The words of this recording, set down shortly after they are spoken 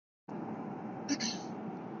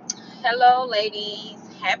Hello, ladies.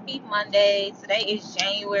 Happy Monday. Today is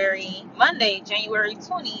Monday, January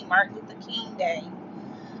 20, Martin Luther King Day.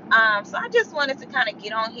 So I just wanted to kind of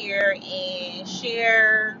get on here and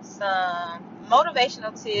share some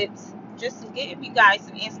motivational tips just to give you guys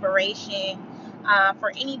some inspiration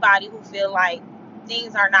for anybody who feel like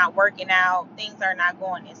things are not working out, things are not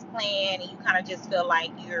going as planned, and you kind of just feel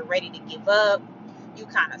like you're ready to give up, you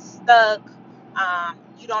kind of stuck,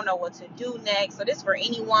 you don't know what to do next. So this for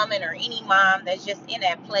any woman or any mom that's just in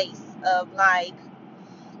that place of like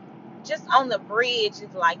just on the bridge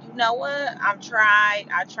is like, you know what, I tried,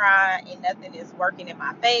 and nothing is working in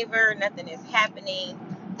my favor, nothing is happening.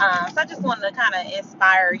 So I just wanted to kind of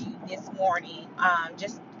inspire you this morning,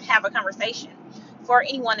 just have a conversation for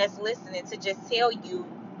anyone that's listening to just tell you,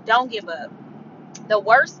 don't give up. The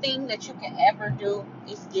worst thing that you can ever do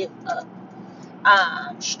is give up.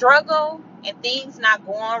 Struggle and things not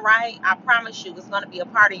going right, I promise you, it's going to be a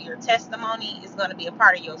part of your testimony. It's going to be a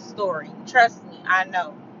part of your story. Trust me, I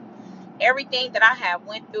know everything that I have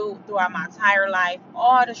went through throughout my entire life,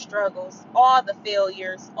 all the struggles, all the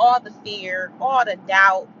failures, all the fear, all the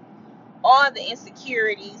doubt, all the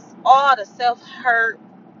insecurities, all the self-hurt,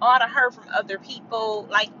 all the hurt from other people,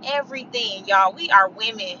 like everything, y'all. We are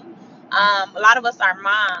women. A lot of us are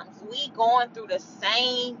moms. We going through the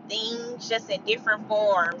same things, just in different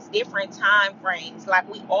forms, different time frames. Like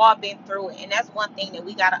we all been through it. And that's one thing that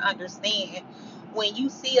we got to understand. When you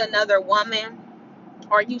see another woman,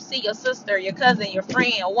 or you see your sister, your cousin, your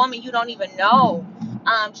friend, a woman you don't even know,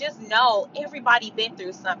 just know everybody been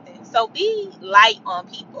through something. So be light on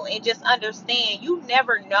people and just understand you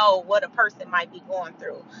never know what a person might be going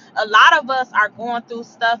through. A lot of us are going through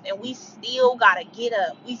stuff and we still gotta get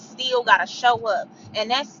up. We still gotta show up.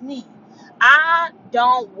 And that's me. I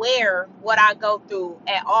don't wear what I go through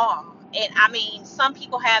at all. And I mean, some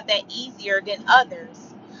people have that easier than others.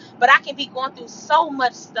 But I can be going through so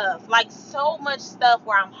much stuff, like so much stuff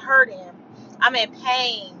where I'm hurting, I'm in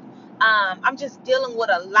pain. I'm just dealing with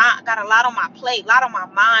a lot, got a lot on my plate, a lot on my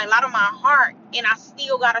mind, a lot on my heart, and I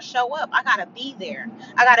still gotta show up. I gotta be there.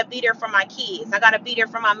 I gotta be there for my kids. I gotta be there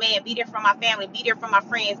for my man, be there for my family, be there for my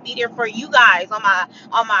friends, be there for you guys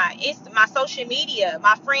my social media,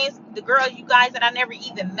 my friends, the girls, you guys that I never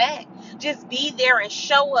even met. Just be there and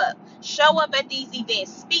show up. Show up at these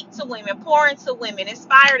events, speak to women, pour into women,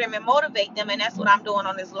 inspire them and motivate them. And that's what I'm doing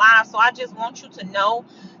on this live. So I just want you to know,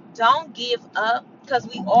 don't give up, because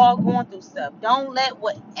we all going through stuff. Don't let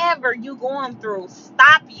whatever you going through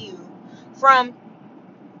stop you from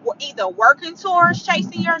either working towards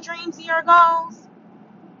chasing your dreams and your goals,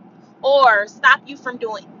 or stop you from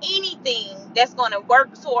doing anything that's going to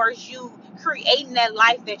work towards you creating that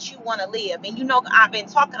life that you want to live. And you know, I've been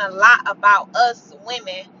talking a lot about us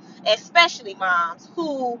women, especially moms,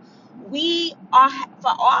 who we are, for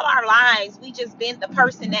all our lives we just been the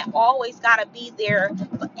person that always got to be there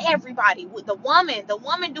for everybody. With the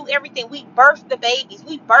woman do everything. We birth the babies,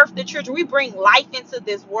 we birth the children, we bring life into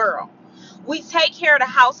this world. We take care of the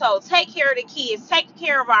household, take care of the kids, take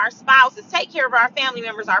care of our spouses, take care of our family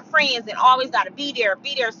members, our friends, and always got to be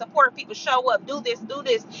there, support people, show up, do this, do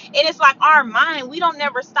this. And it's like our mind, we don't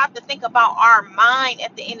never stop to think about our mind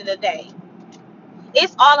at the end of the day.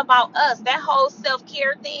 It's all about us. That whole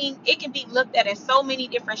self-care thing, it can be looked at in so many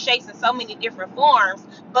different shapes and so many different forms,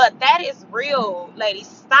 but that is real, ladies.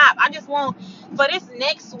 Stop. I just want, for this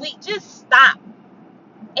next week, just stop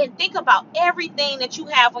and think about everything that you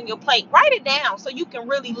have on your plate. Write it down so you can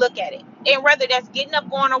really look at it. And whether that's getting up,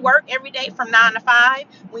 going to work every day from 9 to 5,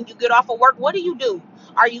 when you get off of work, what do you do?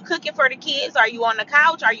 Are you cooking for the kids? Are you on the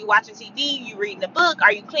couch? Are you watching TV? Are you reading a book?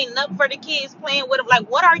 Are you cleaning up for the kids, playing with them? Like,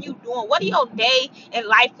 what are you doing? What do your day and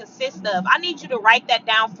life consist of? I need you to write that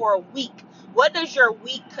down for a week. What does your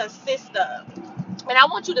week consist of? And I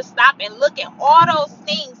want you to stop and look at all those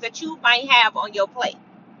things that you might have on your plate.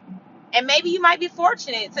 And maybe you might be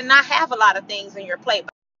fortunate to not have a lot of things on your plate.